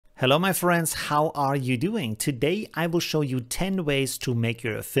Hello my friends, how are you doing? Today I will show you 10 ways to make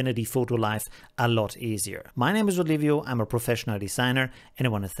your Affinity Photo life a lot easier. My name is Olivio, I'm a professional designer and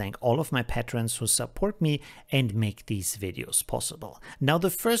I want to thank all of my patrons who support me and make these videos possible. Now the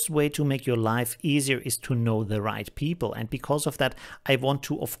first way to make your life easier is to know the right people, and because of that I want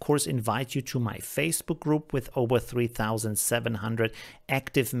to of course invite you to my Facebook group with over 3,700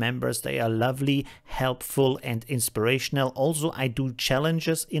 active members. They are lovely, helpful and inspirational. Also I do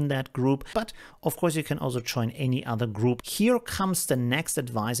challenges in that group, but of course you can also join any other group. Here comes the next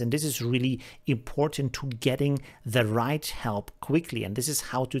advice, and this is really important to getting the right help quickly, and this is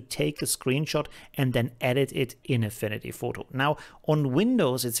how to take a screenshot and then edit it in Affinity Photo. Now on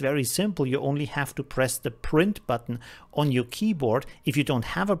Windows it's very simple. You only have to press the print button on your keyboard. If you don't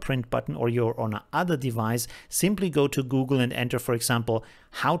have a print button or you're on another device, simply go to Google and enter, for example,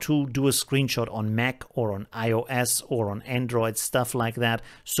 how to do a screenshot on Mac or on iOS or on Android, stuff like that,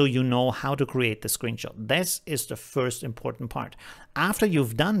 so you know how to create the screenshot. This is the first important part. After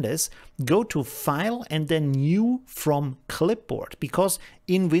you've done this, go to File and then New from Clipboard, because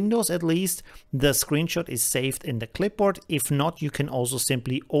in Windows at least the screenshot is saved in the clipboard. If not, you can also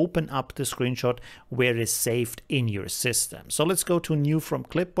simply open up the screenshot where it is saved in your system. So let's go to New from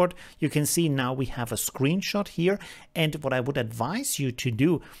Clipboard. You can see now we have a screenshot here, and what I would advise you to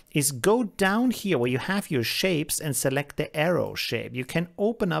do is go down here where you have your shapes and select the arrow shape. You can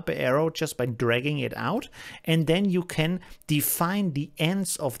open up an arrow just by dragging it out, and then you can define the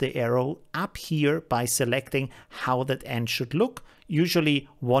ends of the arrow up here by selecting how that end should look. Usually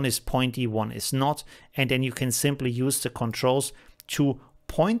one is pointy, one is not, and then you can simply use the controls to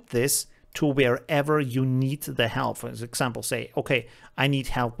point this to wherever you need the help. For example, say, okay, I need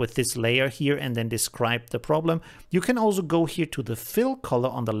help with this layer here, and then describe the problem. You can also go here to the fill color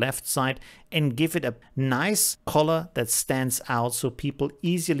on the left side and give it a nice color that stands out so people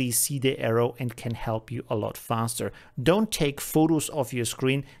easily see the arrow and can help you a lot faster. Don't take photos of your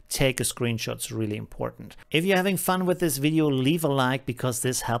screen, take a screenshot. It's really important. If you're having fun with this video, leave a like because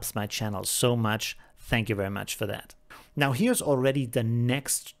this helps my channel so much. Thank you very much for that. Now here's already the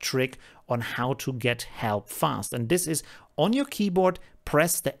next trick on how to get help fast, and this is on your keyboard,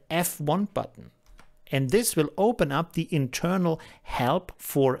 press the F1 button. And this will open up the internal help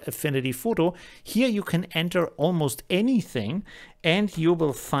for Affinity Photo. Here you can enter almost anything and you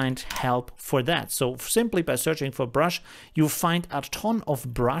will find help for that. So simply by searching for brush, you find a ton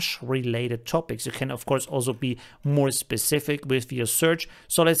of brush related topics. You can of course also be more specific with your search.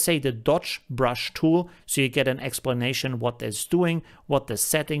 So let's say the dodge brush tool. So you get an explanation what it's doing, what the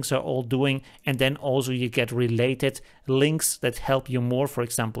settings are all doing, and then also you get related links that help you more. For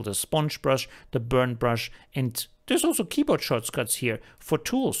example, the sponge brush, the burn brush, and there's also keyboard shortcuts here for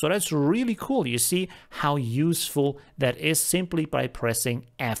tools. So that's really cool. You see how useful that is simply by pressing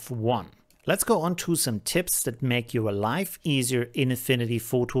F1. Let's go on to some tips that make your life easier in Affinity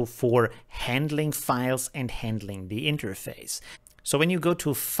Photo for handling files and handling the interface. So when you go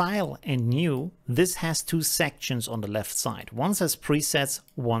to File and New, this has two sections on the left side. One says Presets,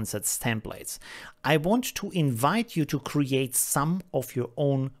 one says Templates. I want to invite you to create some of your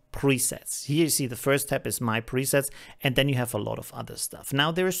own presets. Here you see the first tab is My Presets, and then you have a lot of other stuff.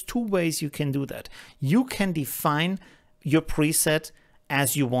 Now there's two ways you can do that. You can define your preset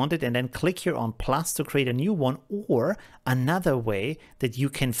as you want it and then click here on plus to create a new one, or another way that you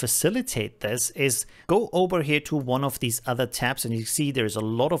can facilitate this is go over here to one of these other tabs, and you see there's a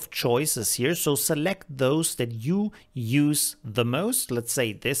lot of choices here. So select those that you use the most. Let's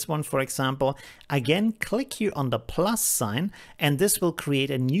say this one, for example. Again, click here on the plus sign, and this will create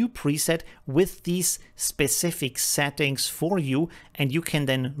a new preset with these specific settings for you, and you can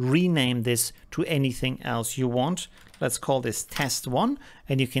then rename this to anything else you want. Let's call this test 1,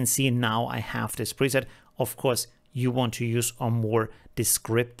 and you can see now I have this preset. Of course, you want to use a more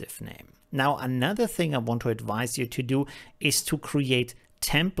descriptive name. Now, another thing I want to advise you to do is to create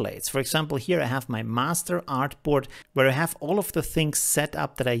templates. For example, here I have my master artboard where I have all of the things set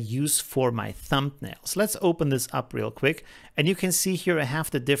up that I use for my thumbnails. Let's open this up real quick, and you can see here I have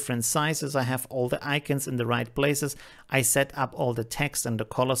the different sizes. I have all the icons in the right places. I set up all the text and the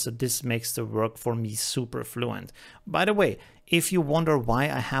colors, so this makes the work for me super fluent. By the way, if you wonder why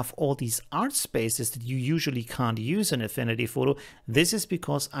I have all these art spaces that you usually can't use in Affinity Photo, this is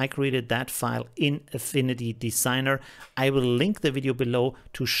because I created that file in Affinity Designer. I will link the video below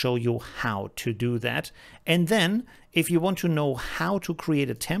to show you how to do that. And then if you want to know how to create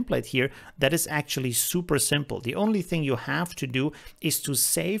a template here, that is actually super simple. The only thing you have to do is to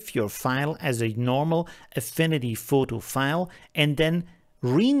save your file as a normal Affinity Photo file, and then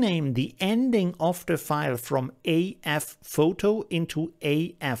rename the ending of the file from AF Photo into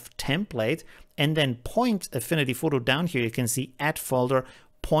AF Template, and then point Affinity Photo down here. You can see Add Folder,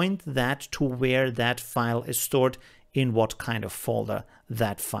 point that to where that file is stored, in what kind of folder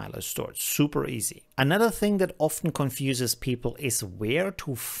that file is stored. Super easy. Another thing that often confuses people is where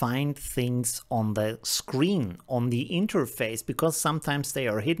to find things on the screen, on the interface, because sometimes they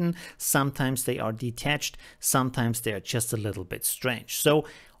are hidden, sometimes they are detached, sometimes they are just a little bit strange. So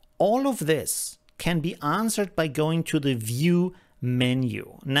all of this can be answered by going to the View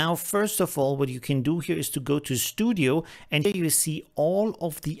menu. Now, first of all, what you can do here is to go to Studio, and here you see all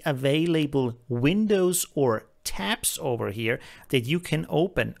of the available windows or tabs over here that you can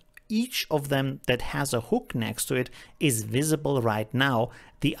open. Each of them that has a hook next to it is visible right now.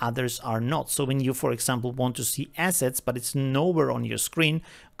 The others are not. So when you, for example, want to see assets, but it's nowhere on your screen,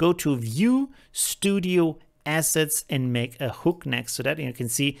 go to View, Studio, Assets, and make a hook next to that. And you can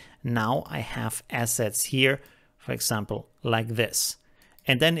see now I have assets here, for example, like this.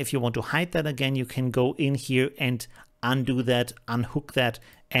 And then if you want to hide that again, you can go in here and undo that, unhook that,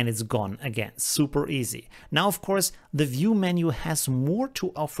 and it's gone again. Super easy. Now, of course, the View menu has more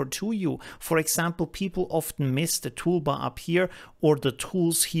to offer to you. For example, people often miss the toolbar up here, or the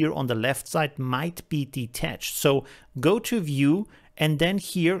tools here on the left side might be detached. So go to View, and then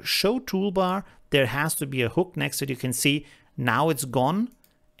here, Show Toolbar. There has to be a hook next to it. You can see now it's gone,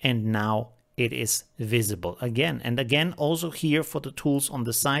 and now it is visible again. And again, also here for the tools on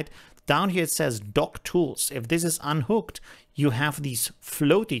the side, down here it says Dock Tools. If this is unhooked, you have these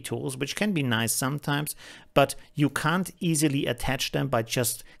floaty tools, which can be nice sometimes, but you can't easily attach them by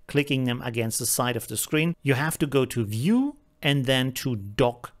just clicking them against the side of the screen. You have to go to View and then to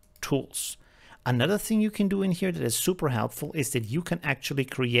Dock Tools. Another thing you can do in here that is super helpful is that you can actually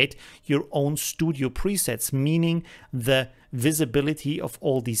create your own studio presets, meaning the visibility of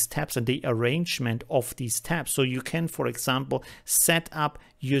all these tabs and the arrangement of these tabs. So you can, for example, set up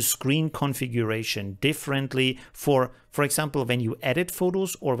your screen configuration differently for example, when you edit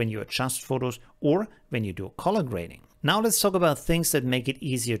photos or when you adjust photos or when you do color grading. Now let's talk about things that make it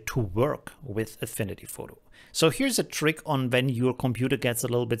easier to work with Affinity Photo. So here's a trick on when your computer gets a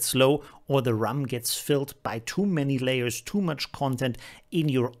little bit slow or the RAM gets filled by too many layers, too much content in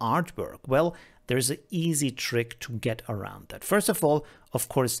your artwork. Well, there's an easy trick to get around that. First of all, of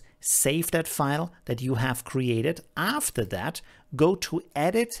course, save that file that you have created. After that, go to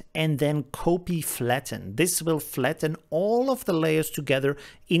Edit and then Copy Flatten. This will flatten all of the layers together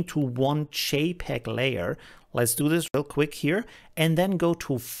into one JPEG layer. Let's do this real quick here. And then go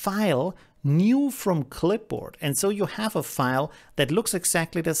to File, New from Clipboard. And so you have a file that looks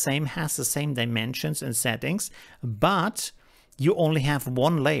exactly the same, has the same dimensions and settings, but you only have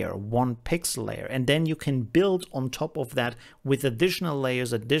one layer, one pixel layer, and then you can build on top of that with additional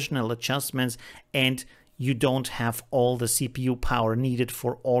layers, additional adjustments, and you don't have all the CPU power needed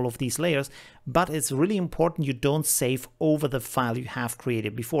for all of these layers. But it's really important you don't save over the file you have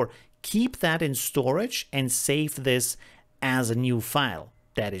created before. Keep that in storage and save this as a new file.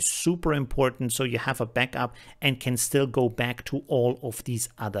 That is super important, so you have a backup and can still go back to all of these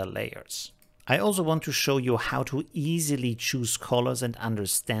other layers. I also want to show you how to easily choose colors and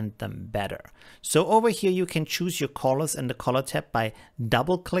understand them better. So over here you can choose your colors in the color tab by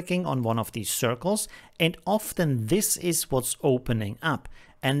double clicking on one of these circles, and often this is what's opening up,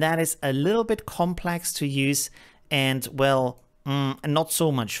 and that is a little bit complex to use and, well, not so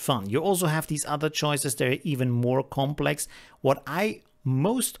much fun. You also have these other choices that are even more complex. What I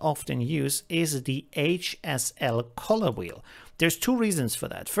most often use is the HSL color wheel. There's two reasons for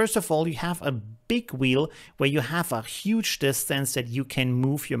that. First of all, you have a big wheel where you have a huge distance that you can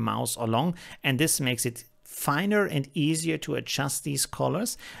move your mouse along, and this makes it finer and easier to adjust these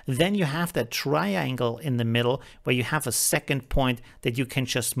colors. Then you have that triangle in the middle where you have a second point that you can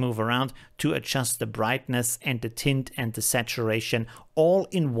just move around to adjust the brightness and the tint and the saturation all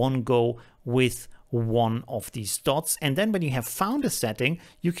in one go with one of these dots. And then when you have found a setting,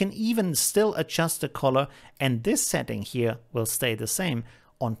 you can even still adjust the color, and this setting here will stay the same.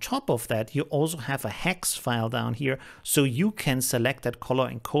 On top of that, you also have a hex file down here, so you can select that color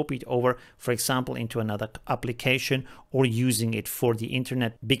and copy it over, for example, into another application or using it for the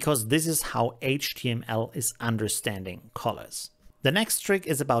internet, because this is how HTML is understanding colors. The next trick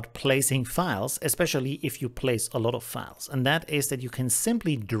is about placing files, especially if you place a lot of files, and that is that you can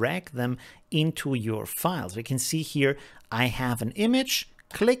simply drag them into your files. We can see here I have an image,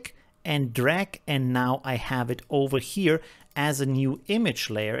 click and drag, and now I have it over here as a new image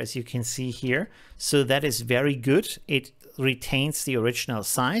layer, as you can see here. So that is very good. It retains the original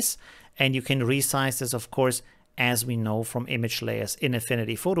size, and you can resize this, of course, as we know from image layers in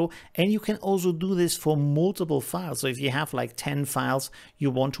Affinity Photo. And you can also do this for multiple files. So if you have like 10 files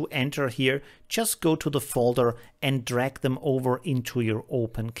you want to enter here, just go to the folder and drag them over into your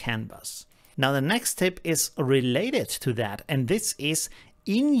open canvas. Now the next tip is related to that, and this is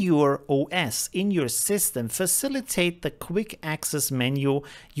in your OS, in your system, facilitate the quick access menu.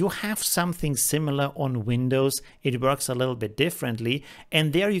 You have something similar on Windows. It works a little bit differently,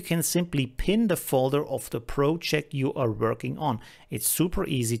 and there you can simply pin the folder of the project you are working on. It's super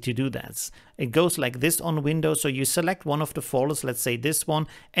easy to do that. It goes like this on Windows. So you select one of the folders, let's say this one,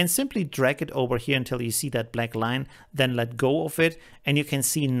 and simply drag it over here until you see that black line, then let go of it. And you can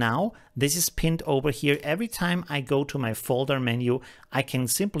see now this is pinned over here. Every time I go to my folder menu, I can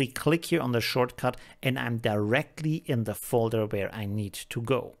simply click here on the shortcut and I'm directly in the folder where I need to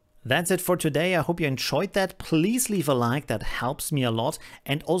go. That's it for today. I hope you enjoyed that. Please leave a like, that helps me a lot.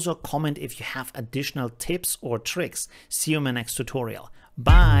 And also comment if you have additional tips or tricks. See you in my next tutorial.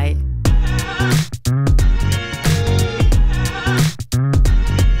 Bye!